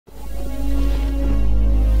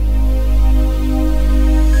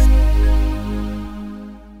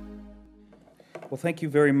thank you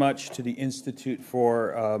very much to the Institute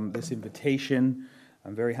for this invitation.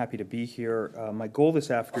 I'm very happy to be here. My goal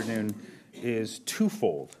this afternoon is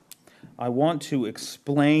twofold. I want to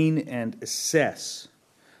explain and assess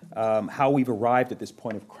how we've arrived at this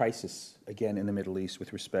point of crisis, again, in the Middle East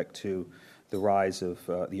with respect to the rise of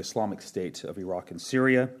the Islamic State of Iraq and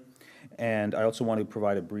Syria. And I also want to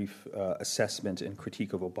provide a brief assessment and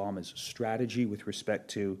critique of Obama's strategy with respect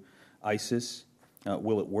to ISIS.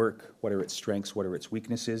 Will it work? What are its strengths? What are its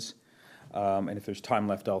weaknesses? And if there's time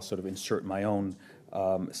left, I'll sort of insert my own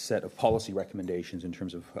set of policy recommendations in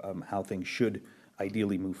terms of how things should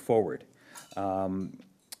ideally move forward.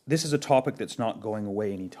 This is a topic that's not going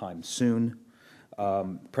away anytime soon.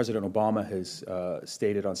 President Obama has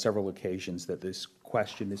stated on several occasions that this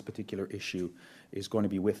question, this particular issue, is going to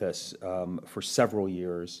be with us for several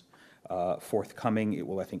years forthcoming. It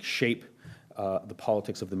will, I think, shape the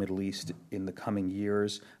politics of the Middle East in the coming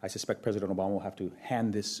years. I suspect President Obama will have to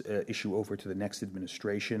hand this issue over to the next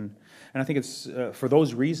administration. And I think it's for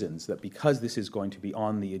those reasons that because this is going to be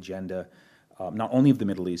on the agenda not only of the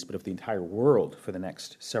Middle East, but of the entire world for the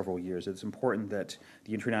next several years, it's important that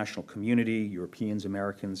the international community, Europeans,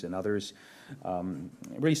 Americans, and others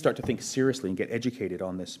really start to think seriously and get educated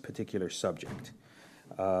on this particular subject.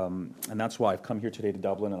 And that's why I've come here today to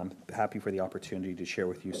Dublin, and I'm happy for the opportunity to share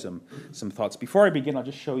with you some thoughts. Before I begin, I'll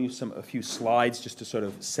just show you a few slides just to sort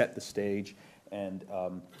of set the stage and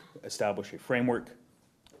establish a framework.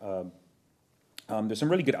 There's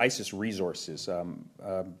some really good ISIS resources.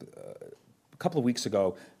 A couple of weeks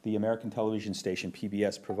ago, the American television station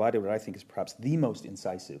PBS provided what I think is perhaps the most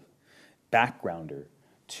incisive backgrounder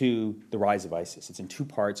to the rise of ISIS. It's in two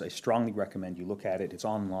parts. I strongly recommend you look at it. It's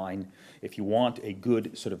online. If you want a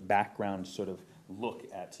good sort of background sort of look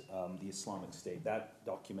at the Islamic State, that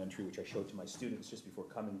documentary, which I showed to my students just before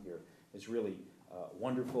coming here, is really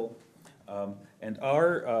wonderful. And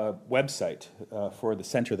our website for the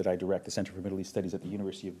center that I direct, the Center for Middle East Studies at the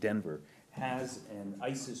University of Denver, has an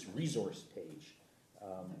ISIS resource page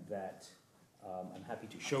that I'm happy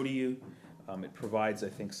to show to you. It provides, I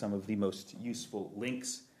think, some of the most useful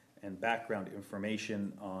links and background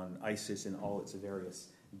information on ISIS in all its various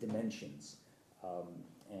dimensions.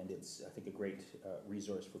 And it's, I think, a great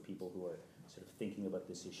resource for people who are sort of thinking about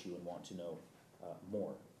this issue and want to know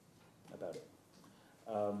more about it.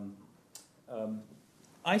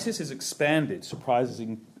 ISIS has expanded,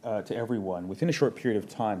 surprising to everyone, within a short period of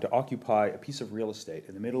time to occupy a piece of real estate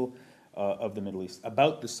in the middle of the Middle East,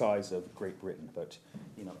 about the size of Great Britain, but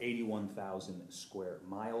 81,000 square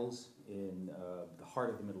miles in the heart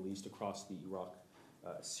of the Middle East across the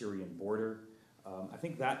Iraq-Syrian border. I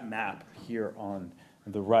think that map here on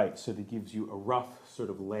the right sort of gives you a rough sort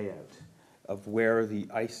of layout of where the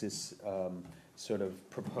ISIS sort of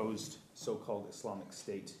proposed so-called Islamic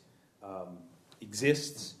State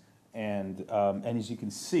exists, and as you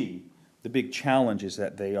can see, the big challenge is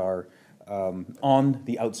that they are on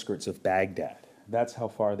the outskirts of Baghdad. That's how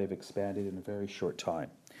far they've expanded in a very short time.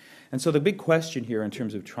 And so the big question here in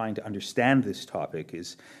terms of trying to understand this topic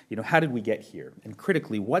is, how did we get here? And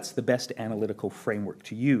critically, what's the best analytical framework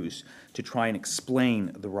to use to try and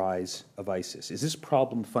explain the rise of ISIS? Is this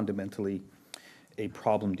problem fundamentally a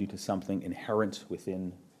problem due to something inherent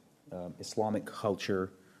within Islamic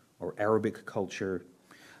culture or Arabic culture?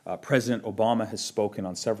 President Obama has spoken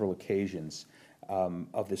on several occasions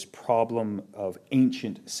of this problem of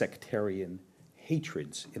ancient sectarian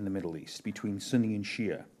hatreds in the Middle East between Sunni and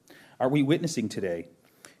Shia. Are we witnessing today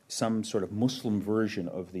some sort of Muslim version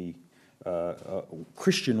of the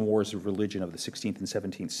Christian wars of religion of the 16th and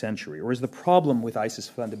 17th century? Or is the problem with ISIS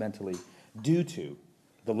fundamentally due to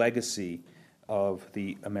the legacy of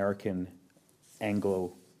the American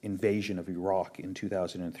Anglo invasion of Iraq in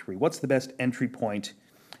 2003? What's the best entry point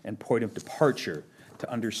and point of departure to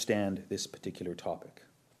understand this particular topic?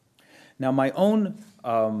 Now, my own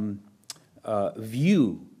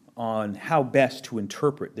view on how best to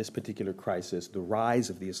interpret this particular crisis, the rise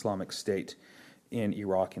of the Islamic State in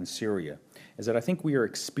Iraq and Syria, is that I think we are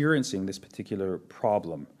experiencing this particular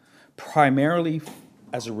problem primarily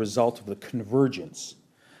as a result of the convergence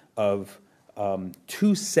of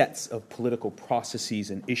two sets of political processes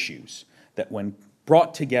and issues that, when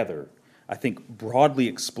brought together, I think broadly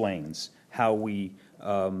explains how we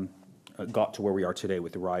got to where we are today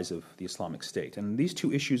with the rise of the Islamic State. And these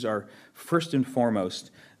two issues are, first and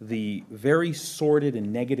foremost, the very sordid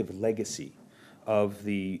and negative legacy of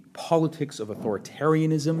the politics of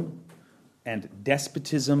authoritarianism and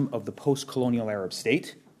despotism of the post-colonial Arab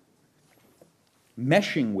state,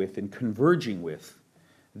 meshing with and converging with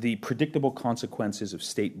the predictable consequences of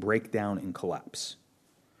state breakdown and collapse.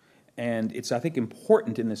 And it's, I think,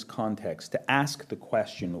 important in this context to ask the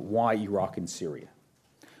question, why Iraq and Syria?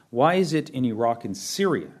 Why is it in Iraq and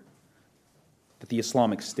Syria that the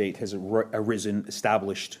Islamic State has arisen,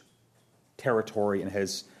 established territory, and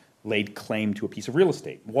has laid claim to a piece of real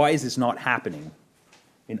estate? Why is this not happening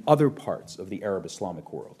in other parts of the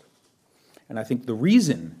Arab-Islamic world? And I think the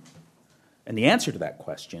reason and the answer to that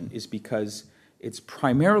question is because it's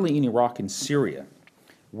primarily in Iraq and Syria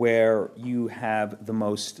where you have the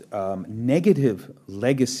most negative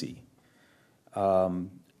legacy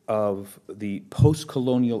of the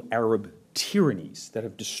post-colonial Arab tyrannies that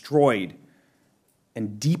have destroyed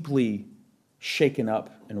and deeply shaken up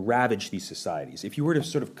and ravaged these societies. If you were to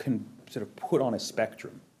sort of put on a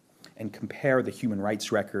spectrum and compare the human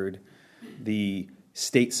rights record, the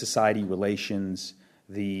state-society relations,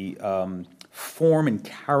 the form and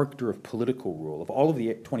character of political rule of all of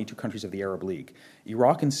the 22 countries of the Arab League,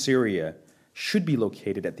 Iraq and Syria should be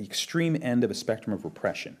located at the extreme end of a spectrum of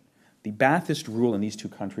repression. The Ba'athist rule in these two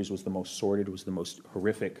countries was the most sordid, was the most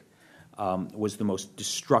horrific, was the most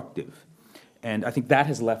destructive. And I think that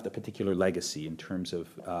has left a particular legacy in terms of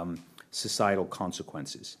societal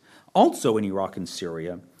consequences. Also in Iraq and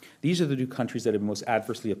Syria, these are the two countries that have been most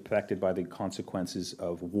adversely affected by the consequences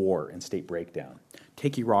of war and state breakdown.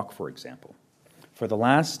 Take Iraq, for example. For the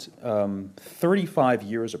last 35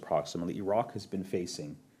 years approximately, Iraq has been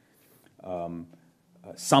facing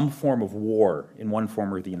some form of war in one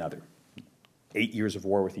form or the other. 8 years of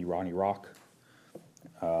war with Iran-Iraq,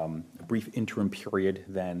 a brief interim period,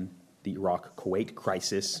 then the Iraq-Kuwait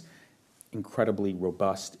crisis, incredibly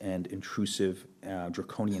robust and intrusive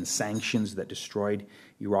draconian sanctions that destroyed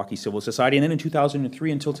Iraqi civil society. And then in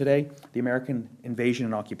 2003 until today, the American invasion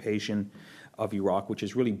and occupation of Iraq, which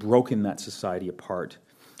has really broken that society apart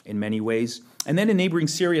in many ways. And then in neighboring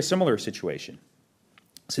Syria, a similar situation.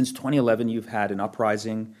 Since 2011, you've had an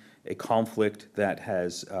uprising, a conflict that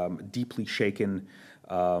has deeply shaken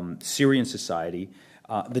Syrian society.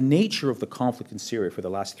 The nature of the conflict in Syria for the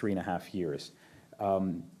last 3.5 years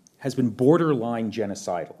has been borderline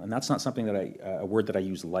genocidal, and that's not something that a word that I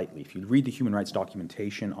use lightly. If you read the human rights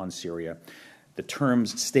documentation on Syria, the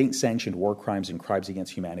terms state-sanctioned war crimes and crimes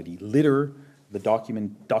against humanity litter the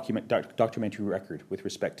documentary record with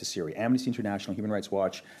respect to Syria. Amnesty International, Human Rights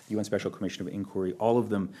Watch, the UN Special Commission of Inquiry, all of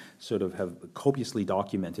them sort of have copiously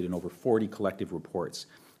documented in over 40 collective reports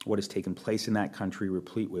what has taken place in that country,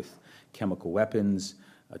 replete with chemical weapons,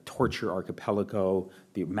 a torture archipelago,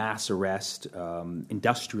 the mass arrest,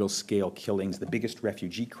 industrial-scale killings, the biggest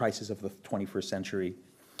refugee crisis of the 21st century,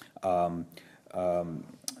 a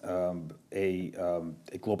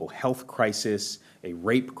global health crisis, a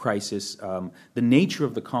rape crisis. The nature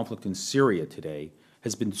of the conflict in Syria today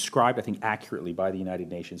has been described, I think, accurately by the United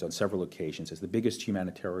Nations on several occasions as the biggest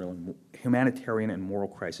humanitarian and moral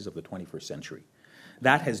crisis of the 21st century.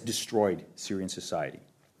 That has destroyed Syrian society.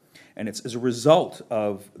 And it's as a result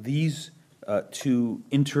of these two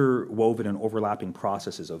interwoven and overlapping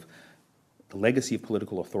processes of the legacy of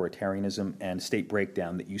political authoritarianism and state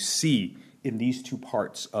breakdown that you see in these two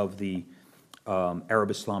parts of the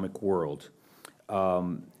Arab-Islamic world,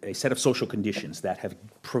 a set of social conditions that have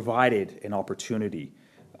provided an opportunity,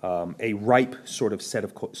 a ripe sort of set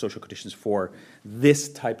of social conditions for this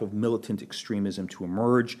type of militant extremism to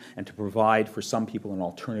emerge and to provide for some people an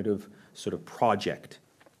alternative sort of project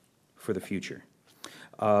for the future.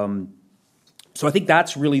 So I think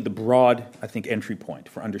that's really the broad, entry point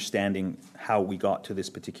for understanding how we got to this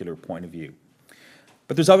particular point of view.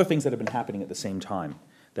 But there's other things that have been happening at the same time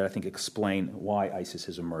that I think explain why ISIS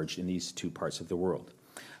has emerged in these two parts of the world.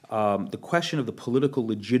 The question of the political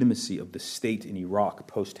legitimacy of the state in Iraq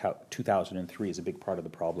post-2003 is a big part of the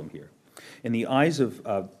problem here. In the eyes of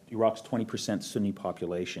Iraq's 20% Sunni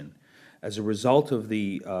population, as a result of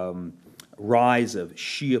the rise of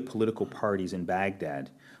Shia political parties in Baghdad,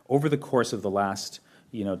 over the course of the last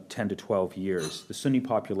 10 to 12 years, the Sunni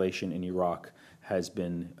population in Iraq has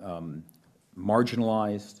been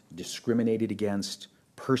marginalized, discriminated against,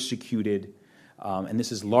 persecuted, and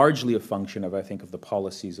this is largely a function of, of the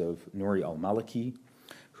policies of Nouri al-Maliki,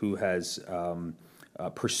 who has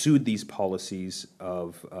pursued these policies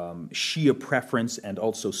of Shia preference and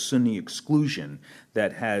also Sunni exclusion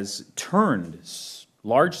that has turned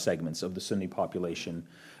large segments of the Sunni population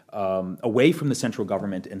away from the central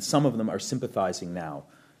government, and some of them are sympathizing now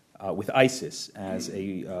with ISIS as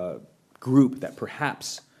a group that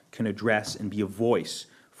perhaps can address and be a voice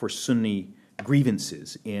for Sunni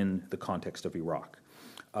grievances in the context of Iraq.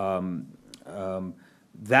 That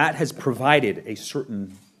has provided a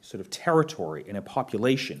certain sort of territory in a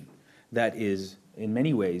population that is in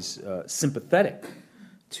many ways sympathetic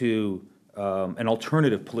to an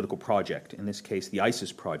alternative political project, in this case the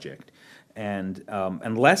ISIS project. And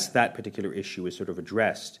unless that particular issue is sort of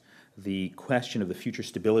addressed, the question of the future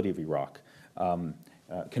stability of Iraq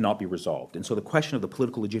cannot be resolved. And so the question of the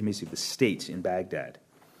political legitimacy of the state in Baghdad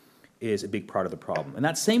is a big part of the problem. And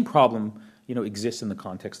that same problem, exists in the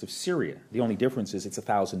context of Syria. The only difference is it's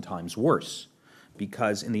 1,000 times worse,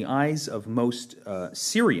 because in the eyes of most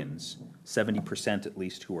Syrians, 70% at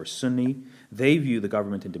least who are Sunni, they view the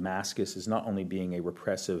government in Damascus as not only being a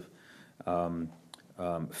repressive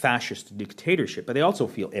fascist dictatorship, but they also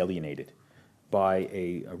feel alienated by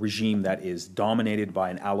a regime that is dominated by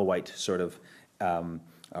an Alawite sort of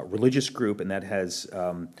religious group, and that has,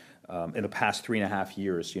 in the past 3.5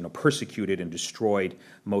 years, persecuted and destroyed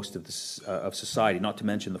most of society. Not to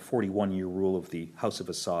mention the 41-year rule of the House of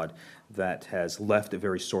Assad that has left a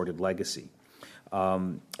very sordid legacy.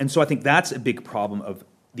 And so I think that's a big problem of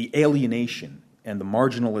the alienation and the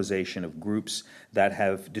marginalization of groups that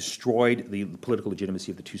have destroyed the political legitimacy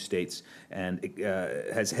of the two states, and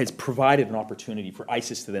has provided an opportunity for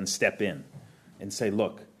ISIS to then step in and say,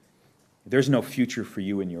 look, there's no future for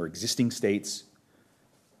you in your existing states.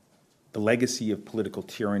 The legacy of political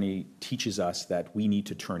tyranny teaches us that we need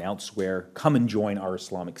to turn elsewhere. Come and join our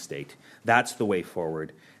Islamic State. That's the way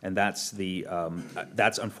forward, and that's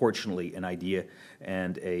unfortunately an idea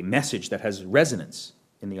and a message that has resonance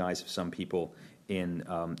in the eyes of some people in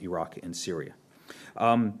Iraq and Syria.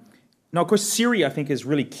 Now, of course, Syria, I think, is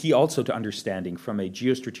really key also to understanding from a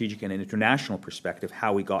geostrategic and an international perspective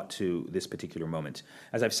how we got to this particular moment.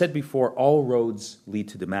 As I've said before, all roads lead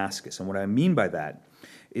to Damascus, and what I mean by that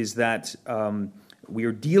is that we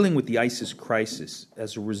are dealing with the ISIS crisis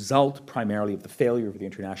as a result primarily of the failure of the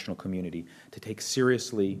international community to take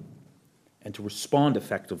seriously and to respond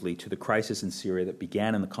effectively to the crisis in Syria that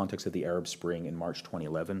began in the context of the Arab Spring in March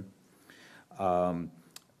 2011.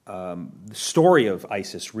 The story of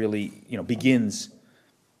ISIS really, begins,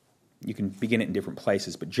 you can begin it in different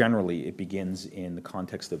places, but generally it begins in the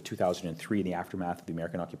context of 2003 in the aftermath of the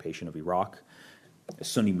American occupation of Iraq. A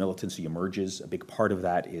Sunni militancy emerges. A big part of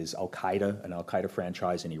that is Al-Qaeda, an Al-Qaeda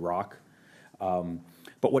franchise in Iraq.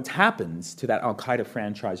 But what happens to that Al-Qaeda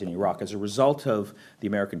franchise in Iraq as a result of the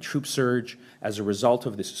American troop surge, as a result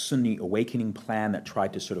of this Sunni awakening plan that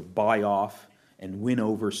tried to sort of buy off and win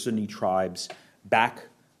over Sunni tribes back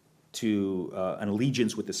to an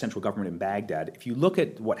allegiance with the central government in Baghdad. If you look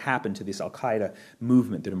at what happened to this Al-Qaeda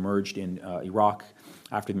movement that emerged in Iraq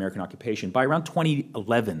after the American occupation, by around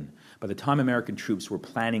 2011, by the time American troops were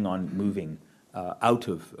planning on moving out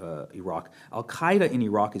of Iraq, Al-Qaeda in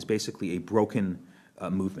Iraq is basically a broken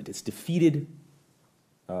movement. It's defeated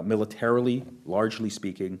militarily, largely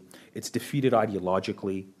speaking. It's defeated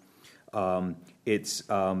ideologically. It's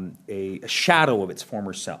a shadow of its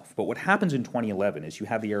former self. But what happens in 2011 is you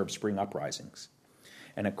have the Arab Spring uprisings.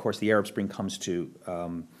 And of course, the Arab Spring comes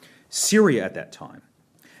to Syria at that time.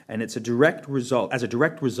 And it's a direct result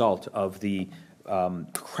of the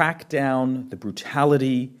crackdown, the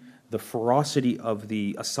brutality, the ferocity of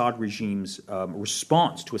the Assad regime's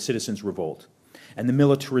response to a citizens' revolt, and the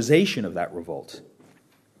militarization of that revolt,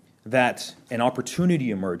 that an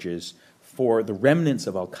opportunity emerges for the remnants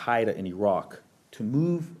of Al-Qaeda in Iraq to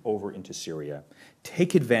move over into Syria,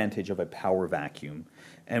 take advantage of a power vacuum,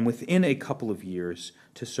 and within a couple of years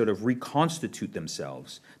to sort of reconstitute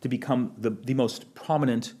themselves to become the most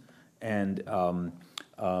prominent and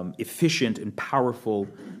efficient and powerful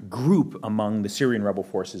group among the Syrian rebel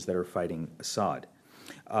forces that are fighting Assad.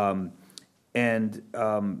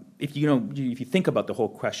 If you think about the whole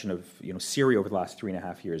question of Syria over the last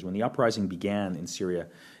 3.5 years, when the uprising began in Syria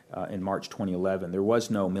in March 2011, there was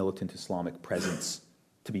no militant Islamic presence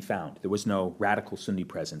to be found. There was no radical Sunni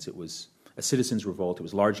presence. It was a citizens' revolt. It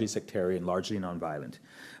was largely sectarian, largely nonviolent.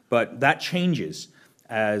 But that changes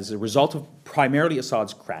as a result of primarily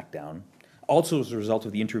Assad's crackdown, also as a result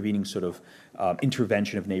of the intervening sort of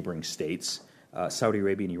intervention of neighboring states, Saudi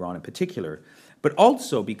Arabia and Iran in particular, but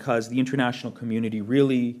also because the international community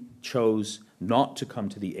really chose not to come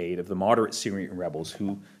to the aid of the moderate Syrian rebels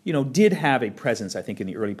who, did have a presence, I think, in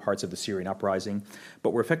the early parts of the Syrian uprising,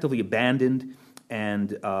 but were effectively abandoned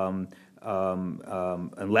and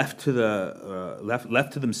left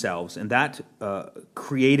to themselves, and that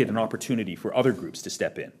created an opportunity for other groups to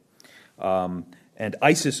step in. And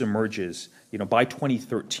ISIS emerges, by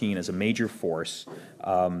 2013 as a major force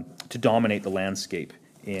to dominate the landscape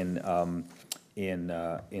in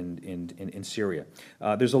Syria.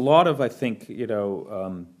 There's a lot of, I think,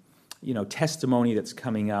 testimony that's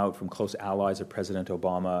coming out from close allies of President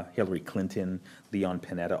Obama, Hillary Clinton, Leon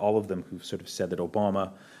Panetta, all of them who've sort of said that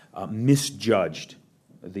Obama misjudged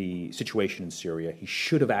the situation in Syria. He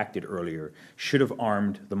should have acted earlier, should have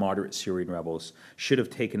armed the moderate Syrian rebels, should have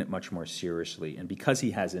taken it much more seriously. And because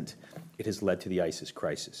he hasn't, it has led to the ISIS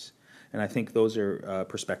crisis. And I think those are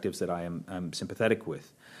perspectives that I'm sympathetic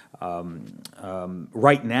with.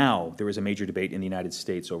 Right now, there is a major debate in the United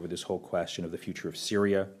States over this whole question of the future of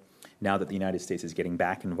Syria, now that the United States is getting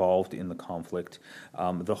back involved in the conflict.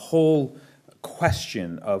 The whole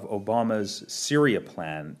question of Obama's Syria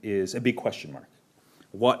plan is a big question mark.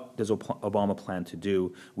 What does Obama plan to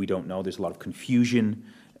do? We don't know. There's a lot of confusion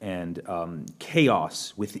and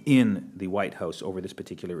chaos within the White House over this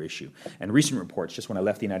particular issue. And recent reports, just when I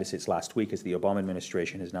left the United States last week, is the Obama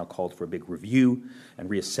administration has now called for a big review and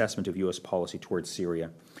reassessment of U.S. policy towards Syria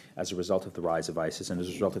as a result of the rise of ISIS and as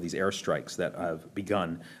a result of these airstrikes that have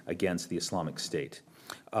begun against the Islamic State.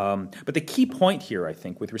 But the key point here, I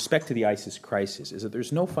think, with respect to the ISIS crisis is that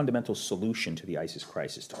there's no fundamental solution to the ISIS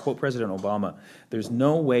crisis. To quote President Obama, there's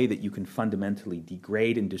no way that you can fundamentally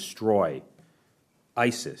degrade and destroy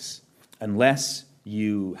ISIS unless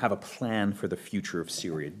you have a plan for the future of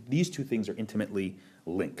Syria. These two things are intimately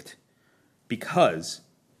linked because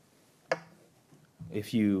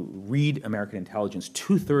if you read American intelligence,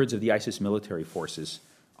 2/3 of the ISIS military forces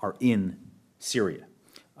are in Syria.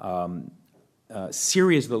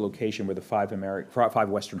 Syria is the location where the five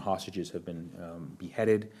Western hostages have been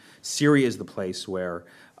beheaded. Syria is the place where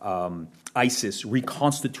ISIS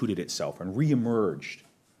reconstituted itself and reemerged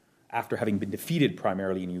after having been defeated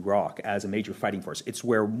primarily in Iraq as a major fighting force. It's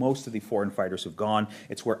where most of the foreign fighters have gone.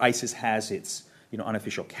 It's where ISIS has its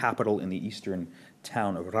unofficial capital in the eastern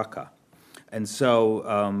town of Raqqa. And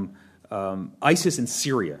so ISIS and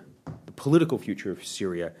Syria, the political future of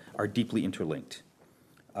Syria, are deeply interlinked.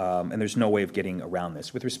 And there's no way of getting around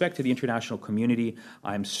this. With respect to the international community,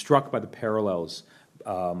 I'm struck by the parallels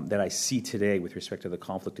that I see today with respect to the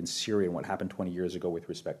conflict in Syria and what happened 20 years ago with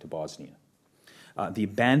respect to Bosnia. The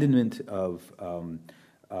abandonment of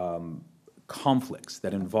conflicts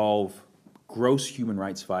that involve gross human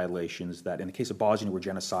rights violations that in the case of Bosnia were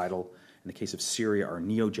genocidal, in the case of Syria are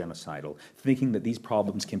neo-genocidal, thinking that these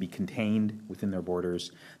problems can be contained within their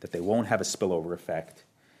borders, that they won't have a spillover effect,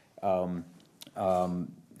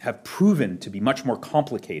 have proven to be much more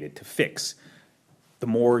complicated to fix the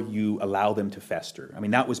more you allow them to fester. I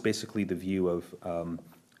mean, that was basically the view of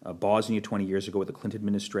Bosnia 20 years ago with the Clinton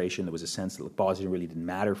administration. There was a sense that Bosnia really didn't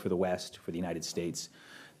matter for the West, for the United States.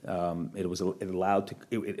 It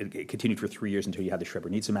continued for 3 years until you had the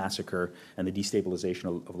Srebrenica massacre and the destabilization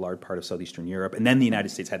of a large part of southeastern Europe. And then the United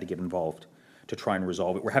States had to get involved to try and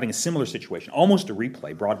resolve it. We're having a similar situation, almost a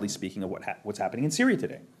replay, broadly speaking, of what's happening in Syria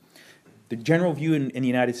today. The general view in the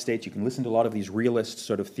United States, you can listen to a lot of these realist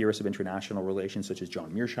sort of theorists of international relations, such as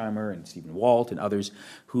John Mearsheimer and Stephen Walt and others,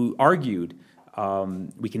 who argued,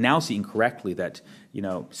 we can now see incorrectly, that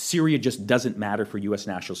Syria just doesn't matter for U.S.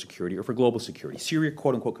 national security or for global security. Syria,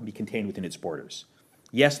 quote unquote, can be contained within its borders.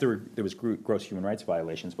 Yes, there was gross human rights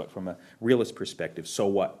violations, but from a realist perspective, so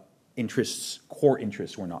what? Core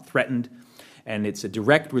interests were not threatened, and it's a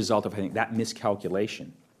direct result of, I think, that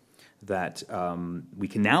miscalculation that we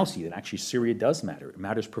can now see that actually Syria does matter. It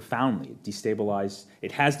matters profoundly.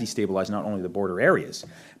 It has destabilized not only the border areas,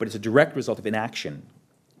 but it's a direct result of inaction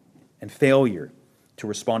and failure to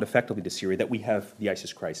respond effectively to Syria that we have the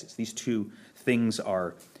ISIS crisis. These two things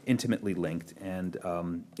are intimately linked, and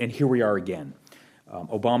here we are again.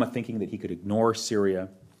 Obama, thinking that he could ignore Syria,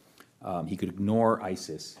 he could ignore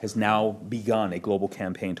ISIS, has now begun a global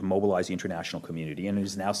campaign to mobilize the international community, and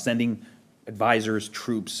is now sending advisors,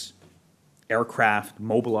 troops, aircraft,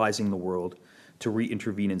 mobilizing the world to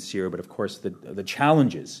re-intervene in Syria. But of course, the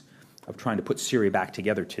challenges of trying to put Syria back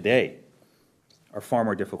together today are far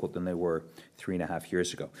more difficult than they were 3.5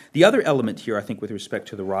 years ago. The other element here, I think, with respect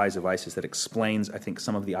to the rise of ISIS that explains, I think,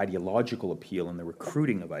 some of the ideological appeal and the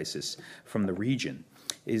recruiting of ISIS from the region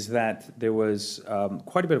is that there was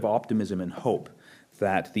quite a bit of optimism and hope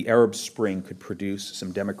that the Arab Spring could produce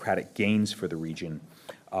some democratic gains for the region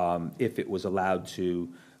if it was allowed to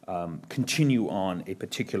continue on a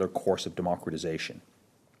particular course of democratization.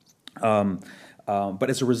 But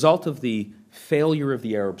as a result of the failure of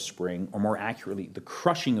the Arab Spring, or more accurately, the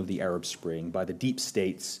crushing of the Arab Spring by the deep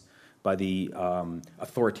states, by the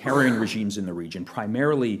authoritarian regimes in the region,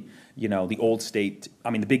 primarily, the old state. I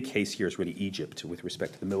mean, the big case here is really Egypt with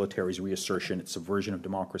respect to the military's reassertion, its subversion of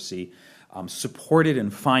democracy, supported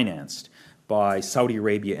and financed by Saudi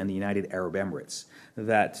Arabia and the United Arab Emirates,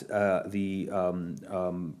 that the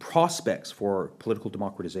prospects for political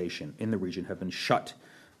democratization in the region have been shut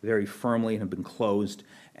very firmly and have been closed.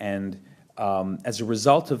 And as a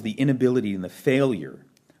result of the inability and the failure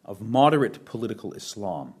of moderate political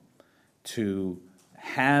Islam to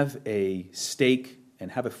have a stake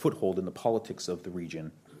and have a foothold in the politics of the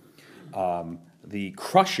region, the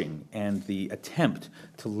crushing and the attempt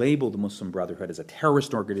to label the Muslim Brotherhood as a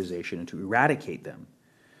terrorist organization and to eradicate them,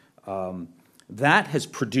 that has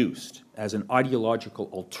produced, as an ideological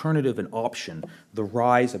alternative and option, the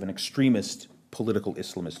rise of an extremist political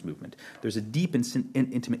Islamist movement. There's a deep and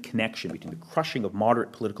intimate connection between the crushing of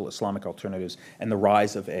moderate political Islamic alternatives and the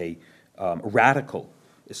rise of a radical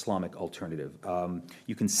Islamic alternative.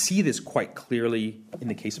 You can see this quite clearly in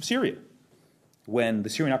the case of Syria. When the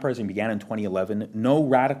Syrian uprising began in 2011, no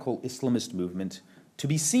radical Islamist movement to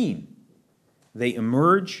be seen. They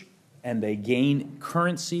emerge and they gain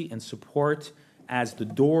currency and support as the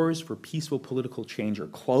doors for peaceful political change are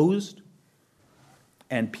closed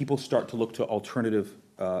and people start to look to alternative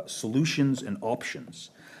solutions and options.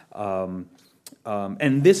 And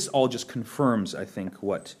this all just confirms, I think,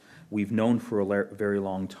 what we've known for a very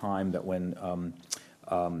long time, that when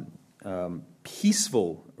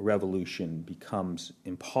peaceful revolution becomes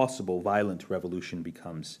impossible, violent revolution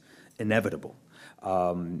becomes inevitable.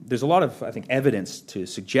 There's a lot of, I think, evidence to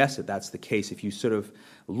suggest that that's the case. If you sort of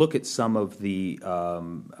look at some of the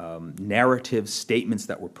narrative statements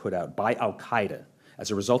that were put out by al-Qaeda as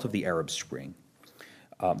a result of the Arab Spring,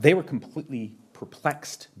 they were completely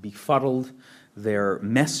perplexed, befuddled. Their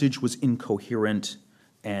message was incoherent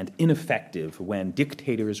and ineffective when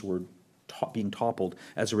dictators were being toppled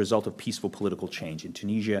as a result of peaceful political change in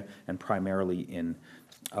Tunisia and primarily in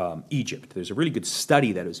Egypt. There's a really good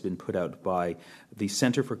study that has been put out by the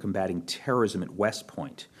Center for Combating Terrorism at West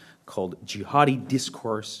Point called Jihadi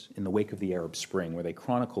Discourse in the Wake of the Arab Spring, where they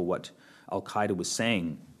chronicle what al-Qaeda was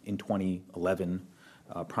saying in 2011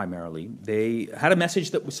 primarily. They had a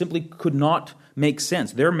message that simply could not make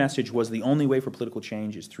sense. Their message was the only way for political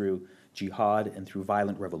change is through jihad and through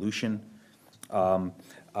violent revolution.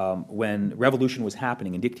 When revolution was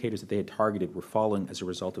happening and dictators that they had targeted were falling as a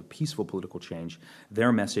result of peaceful political change,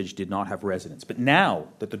 their message did not have resonance. But now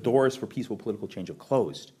that the doors for peaceful political change have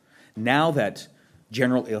closed, now that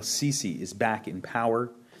General el-Sisi is back in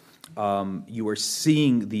power, you are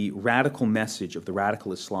seeing the radical message of the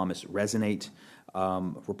radical Islamists resonate.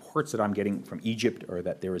 Reports that I'm getting from Egypt are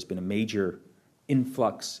that there has been a major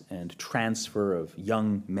influx and transfer of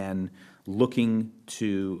young men looking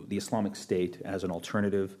to the Islamic State as an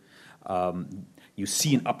alternative. You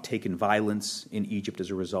see an uptake in violence in Egypt as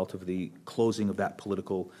a result of the closing of that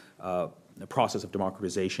political process of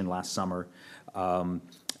democratization last summer.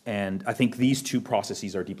 And I think these two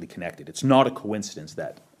processes are deeply connected. It's not a coincidence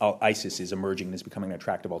that ISIS is emerging and is becoming an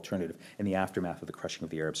attractive alternative in the aftermath of the crushing of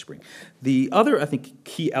the Arab Spring. The other, I think,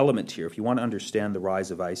 key element here, if you want to understand the rise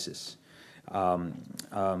of ISIS,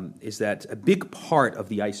 is that a big part of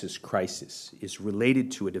the ISIS crisis is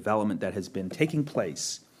related to a development that has been taking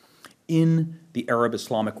place in the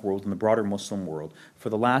Arab-Islamic world and the broader Muslim world for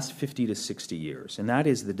the last 50 to 60 years, and that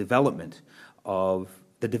is the development and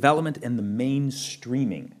the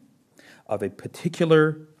mainstreaming of a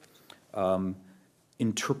particular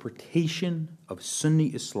interpretation of Sunni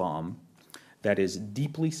Islam that is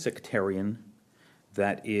deeply sectarian,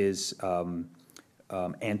 that is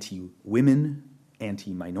anti-women,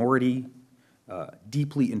 anti-minority,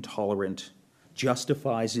 deeply intolerant,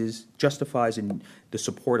 justifies in the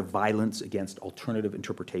support of violence against alternative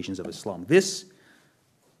interpretations of Islam. This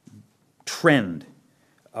trend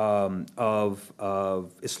of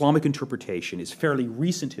Islamic interpretation is fairly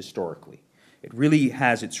recent historically. It really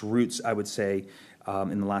has its roots, I would say,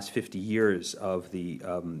 in the last 50 years of the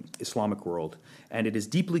Islamic world, and it is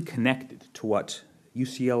deeply connected to what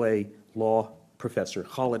UCLA law professor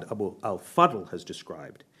Khalid Abu al-Fadl has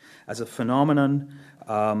described as a phenomenon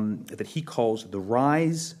that he calls the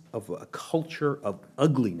rise of a culture of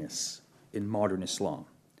ugliness in modern Islam.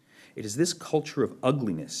 It is this culture of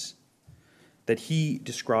ugliness that he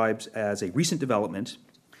describes as a recent development,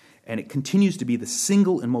 and it continues to be the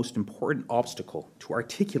single and most important obstacle to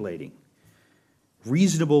articulating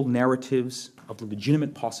reasonable narratives of the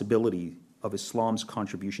legitimate possibility of Islam's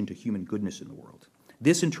contribution to human goodness in the world.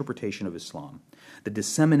 This interpretation of Islam, the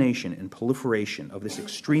dissemination and proliferation of this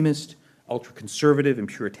extremist, ultra-conservative, and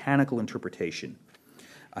puritanical interpretation,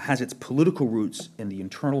 has its political roots in the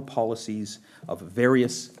internal policies of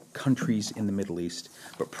various countries in the Middle East,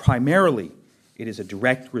 but primarily it is a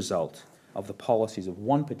direct result of the policies of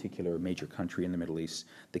one particular major country in the Middle East,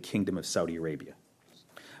 the Kingdom of Saudi Arabia.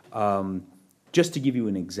 Just to give you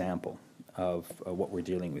an example of what we're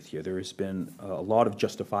dealing with here, there has been a lot of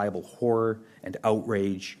justifiable horror and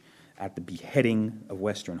outrage at the beheading of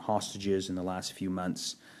Western hostages in the last few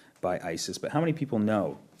months by ISIS. But how many people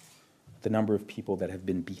know the number of people that have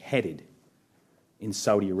been beheaded in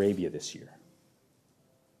Saudi Arabia this year?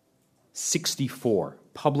 64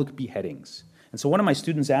 public beheadings. And so one of my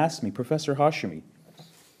students asked me, Professor Hashemi,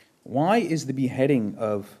 why is the beheading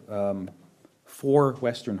of 4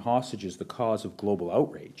 Western hostages the cause of global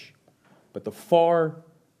outrage, but the far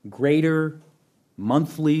greater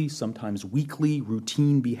monthly, sometimes weekly,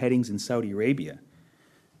 routine beheadings in Saudi Arabia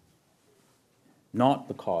not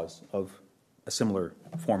the cause of a similar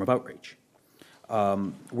form of outrage?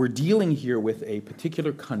 We're dealing here with a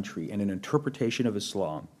particular country and an interpretation of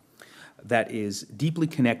Islam that is deeply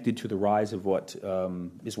connected to the rise of what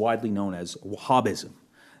is widely known as Wahhabism.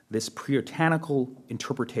 This puritanical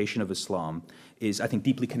interpretation of Islam is, I think,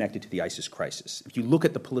 deeply connected to the ISIS crisis. If you look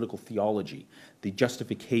at the political theology, the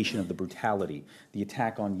justification of the brutality, the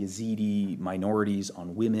attack on Yazidi minorities,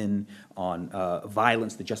 on women, on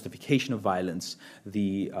violence, the justification of violence,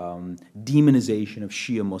 the demonization of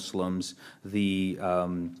Shia Muslims, the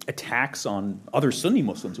attacks on other Sunni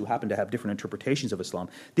Muslims who happen to have different interpretations of Islam,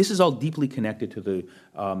 this is all deeply connected to the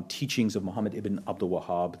teachings of Muhammad ibn Abdul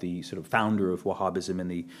Wahhab, the sort of founder of Wahhabism in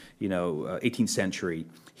the 18th century.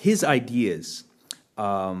 His ideas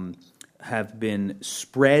have been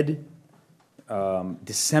spread,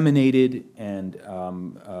 disseminated, and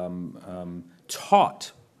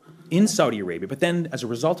taught in Saudi Arabia. But then, as a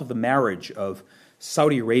result of the marriage of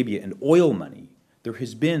Saudi Arabia and oil money, there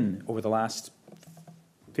has been, over the last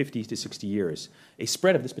 50 to 60 years, a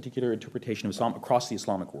spread of this particular interpretation of Islam across the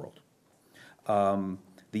Islamic world.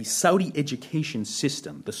 The Saudi education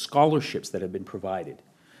system, the scholarships that have been provided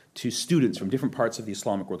to students from different parts of the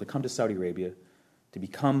Islamic world to come to Saudi Arabia to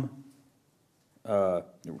become,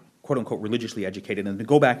 quote-unquote, religiously educated and to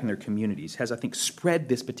go back in their communities, has, I think, spread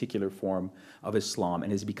this particular form of Islam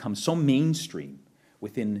and has become so mainstream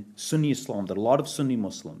within Sunni Islam that a lot of Sunni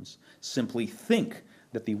Muslims simply think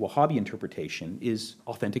that the Wahhabi interpretation is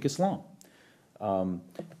authentic Islam.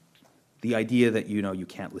 The idea that, you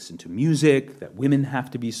can't listen to music, that women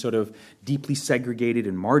have to be sort of deeply segregated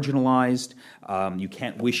and marginalized, you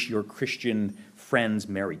can't wish your Christian friends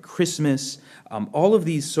Merry Christmas, all of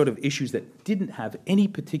these sort of issues that didn't have any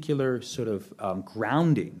particular sort of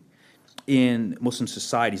grounding in Muslim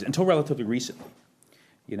societies until relatively recently.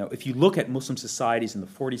 If you look at Muslim societies in the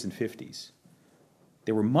 40s and 50s,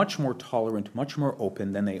 they were much more tolerant, much more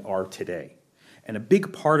open than they are today. And a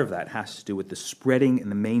big part of that has to do with the spreading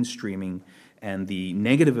and the mainstreaming and the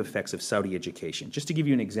negative effects of Saudi education. Just to give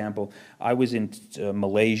you an example, I was in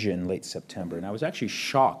Malaysia in late September, and I was actually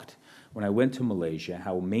shocked when I went to Malaysia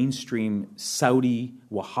how mainstream Saudi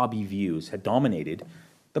Wahhabi views had dominated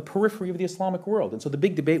the periphery of the Islamic world. And so the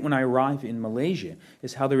big debate when I arrive in Malaysia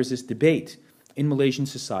is how there is this debate in Malaysian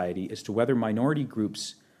society as to whether minority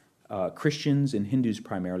groups, Christians and Hindus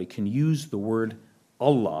primarily, can use the word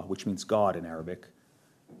Allah, which means God in Arabic,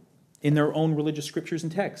 in their own religious scriptures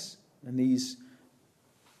and texts. And these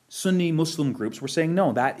Sunni Muslim groups were saying,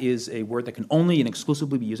 no, that is a word that can only and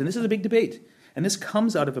exclusively be used. And this is a big debate. And this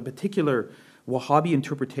comes out of a particular Wahhabi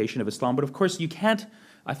interpretation of Islam. But of course, you can't,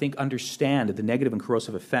 I think, understand the negative and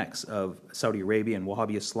corrosive effects of Saudi Arabia and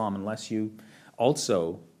Wahhabi Islam unless you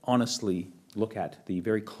also honestly look at the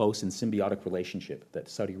very close and symbiotic relationship that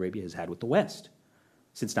Saudi Arabia has had with the West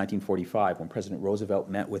since 1945, when President Roosevelt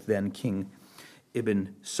met with then King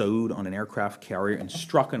Ibn Saud on an aircraft carrier and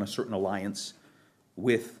struck on a certain alliance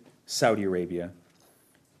with Saudi Arabia.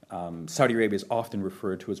 Saudi Arabia is often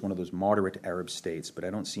referred to as one of those moderate Arab states, but I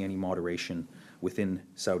don't see any moderation within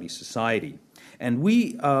Saudi society. And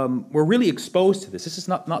we're really exposed to this. This is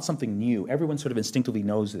not something new. Everyone sort of instinctively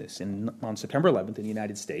knows this. On September 11th in the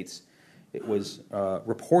United States, it was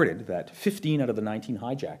reported that 15 out of the 19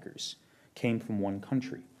 hijackers came from one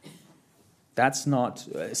country. That's not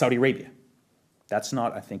Saudi Arabia. That's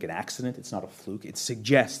not, I think, an accident. It's not a fluke. It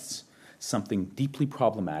suggests something deeply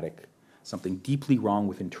problematic, something deeply wrong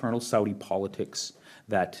with internal Saudi politics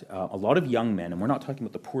that a lot of young men, and we're not talking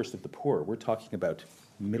about the poorest of the poor, we're talking about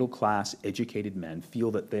middle-class, educated men,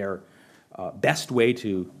 feel that their best way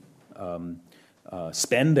to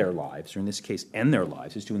spend their lives, or in this case, end their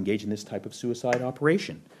lives, is to engage in this type of suicide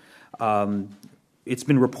operation. It's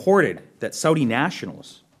been reported that Saudi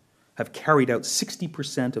nationals have carried out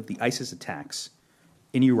 60% of the ISIS attacks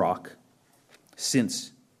in Iraq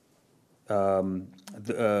since September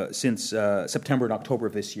and October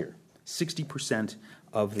of this year. 60%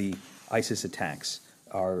 of the ISIS attacks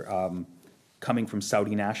are coming from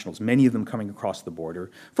Saudi nationals, many of them coming across the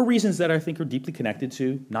border, for reasons that I think are deeply connected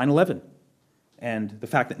to 9/11 and the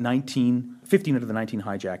fact that 15 out of the 19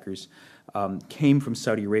 hijackers came from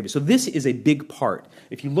Saudi Arabia. So this is a big part.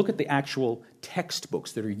 If you look at the actual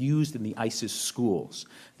textbooks that are used in the ISIS schools,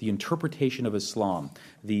 the interpretation of Islam,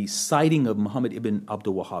 the citing of Muhammad ibn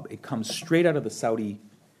Abdul Wahhab, it comes straight out of the Saudi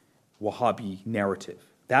Wahhabi narrative.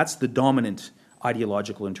 That's the dominant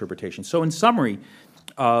ideological interpretation. So in summary,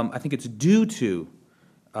 I think it's due to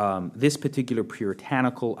this particular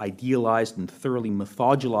puritanical, idealized, and thoroughly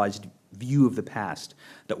mythologized view of the past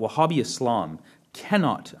that Wahhabi Islam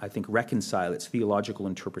cannot, I think, reconcile its theological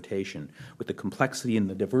interpretation with the complexity and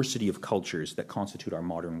the diversity of cultures that constitute our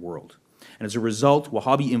modern world. And as a result,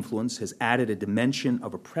 Wahhabi influence has added a dimension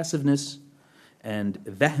of oppressiveness and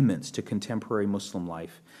vehemence to contemporary Muslim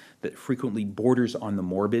life that frequently borders on the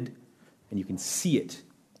morbid, and you can see it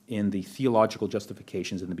in the theological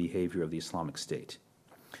justifications and the behavior of the Islamic State.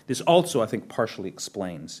 This also, I think, partially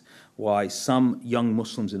explains why some young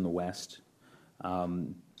Muslims in the West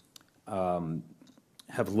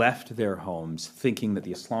have left their homes thinking that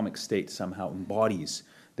the Islamic State somehow embodies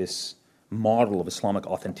this model of Islamic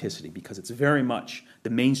authenticity, because it's very much the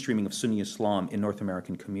mainstreaming of Sunni Islam in North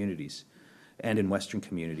American communities and in Western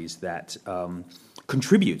communities that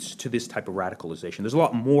contributes to this type of radicalization. There's a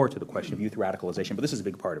lot more to the question of youth radicalization, but this is a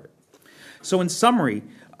big part of it. So in summary,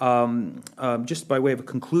 just by way of a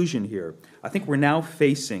conclusion here, I think we're now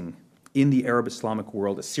facing in the Arab-Islamic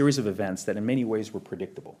world a series of events that in many ways were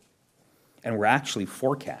predictable and were actually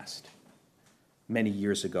forecast many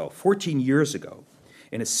years ago. 14 years ago,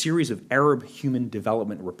 in a series of Arab human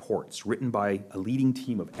development reports written by a leading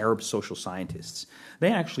team of Arab social scientists,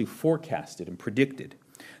 they actually forecasted and predicted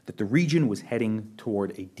that the region was heading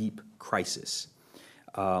toward a deep crisis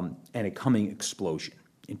and a coming explosion.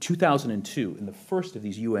 In 2002, in the first of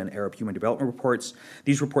these UN Arab Human Development Reports,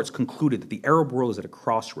 these reports concluded that the Arab world is at a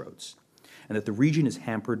crossroads and that the region is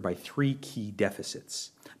hampered by three key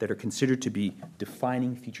deficits that are considered to be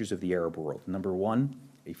defining features of the Arab world. Number one,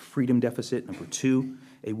 a freedom deficit. Number two,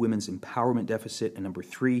 a women's empowerment deficit. And number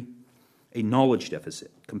three, a knowledge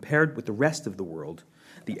deficit. Compared with the rest of the world,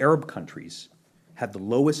 the Arab countries had the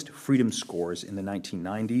lowest freedom scores in the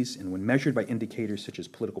 1990s, and when measured by indicators such as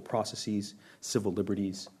political processes, civil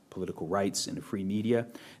liberties, political rights, and a free media,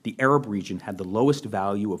 the Arab region had the lowest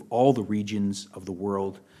value of all the regions of the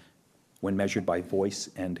world when measured by voice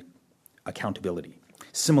and accountability.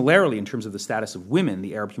 Similarly, in terms of the status of women,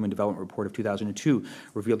 the Arab Human Development Report of 2002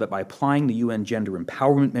 revealed that by applying the UN gender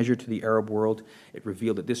empowerment measure to the Arab world, it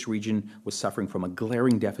revealed that this region was suffering from a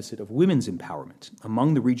glaring deficit of women's empowerment.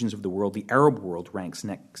 Among the regions of the world, the Arab world ranks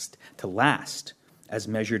next to last, as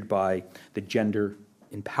measured by the gender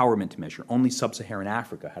empowerment measure. Only sub-Saharan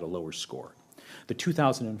Africa had a lower score. The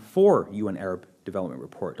 2004 UN Arab Development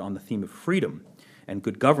Report on the theme of freedom and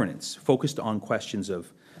good governance focused on questions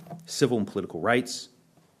of civil and political rights,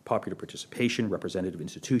 popular participation, representative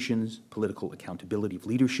institutions, political accountability of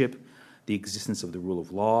leadership, the existence of the rule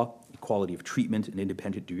of law, equality of treatment, an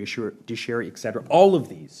independent judiciary, etc. All of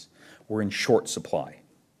these were in short supply.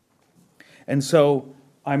 And so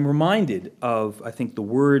I'm reminded of, I think, the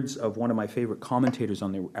words of one of my favorite commentators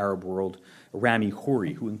on the Arab world, Rami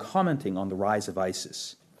Khouri, who in commenting on the rise of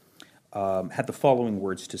ISIS had the following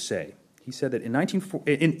words to say. He said that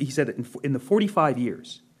in the 45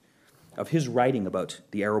 years of his writing about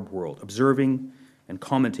the Arab world, observing and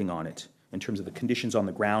commenting on it in terms of the conditions on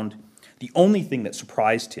the ground, the only thing that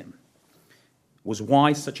surprised him was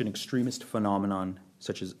why such an extremist phenomenon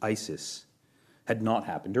such as ISIS had not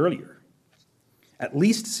happened earlier. At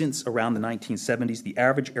least since around the 1970s, the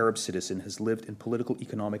average Arab citizen has lived in political,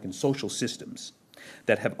 economic, and social systems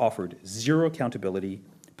that have offered zero accountability,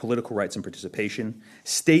 political rights, and participation.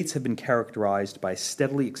 States have been characterized by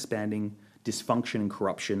steadily expanding dysfunction and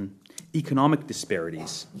corruption. Economic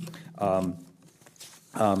disparities have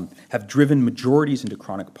driven majorities into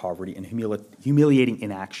chronic poverty and humiliating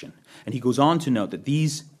inaction. And he goes on to note that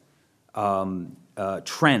these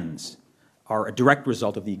trends are a direct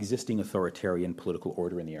result of the existing authoritarian political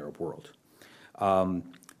order in the Arab world.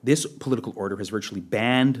 This political order has virtually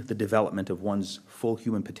banned the development of one's full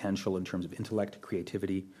human potential in terms of intellect,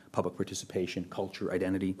 creativity, public participation, culture,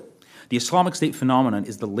 identity. The Islamic State phenomenon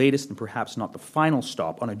is the latest and perhaps not the final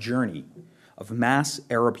stop on a journey of mass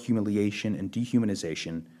Arab humiliation and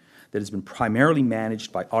dehumanization that has been primarily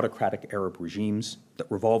managed by autocratic Arab regimes that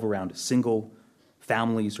revolve around single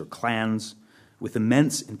families or clans with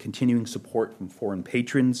immense and continuing support from foreign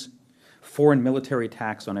patrons. Foreign military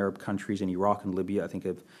attacks on Arab countries in Iraq and Libya, I think,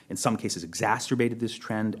 have in some cases exacerbated this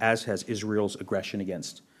trend, as has Israel's aggression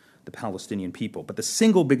against the Palestinian people. But the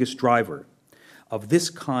single biggest driver of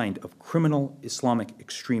this kind of criminal Islamic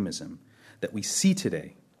extremism that we see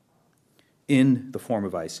today in the form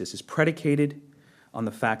of ISIS is predicated on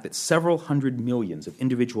the fact that several hundred millions of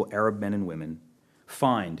individual Arab men and women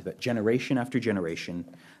find that generation after generation,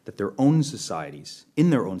 that in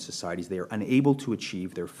their own societies, they are unable to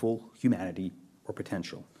achieve their full humanity or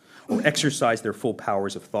potential. or exercise their full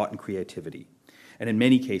powers of thought and creativity. And in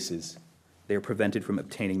many cases, they are prevented from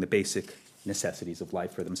obtaining the basic necessities of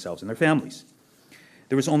life for themselves and their families.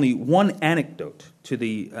 There was only one antidote to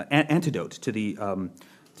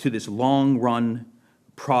this long-run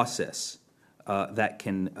process that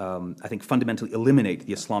can, I think, fundamentally eliminate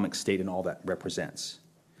the Islamic State and all that represents.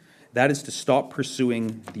 That is to stop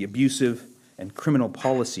pursuing the abusive and criminal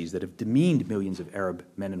policies that have demeaned millions of Arab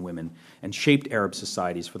men and women and shaped Arab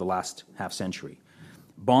societies for the last half-century.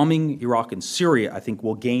 Bombing Iraq and Syria, I think,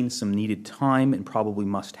 will gain some needed time and probably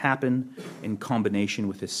must happen in combination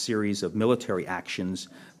with a series of military actions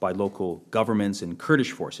by local governments and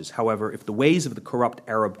Kurdish forces. However, if the ways of the corrupt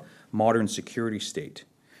Arab modern security state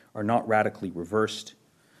are not radically reversed,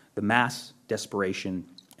 the mass desperation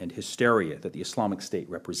and hysteria that the Islamic State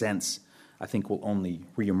represents, I think, will only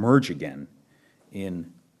reemerge again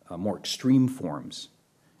in more extreme forms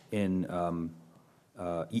in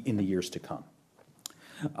the years to come.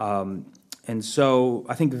 And so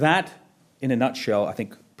I think that, in a nutshell, I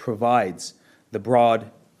think provides the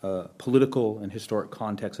broad political and historic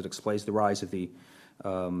context that explains the rise of the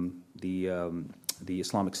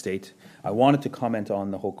Islamic State. I wanted to comment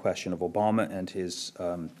on the whole question of Obama and his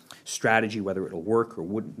strategy, whether it'll work or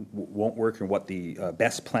won't work, and what the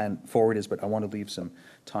best plan forward is, but I want to leave some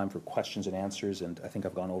time for questions and answers, and I think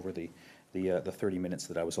I've gone over the 30 minutes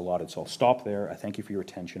that I was allotted, so I'll stop there. I thank you for your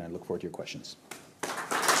attention. I look forward to your questions.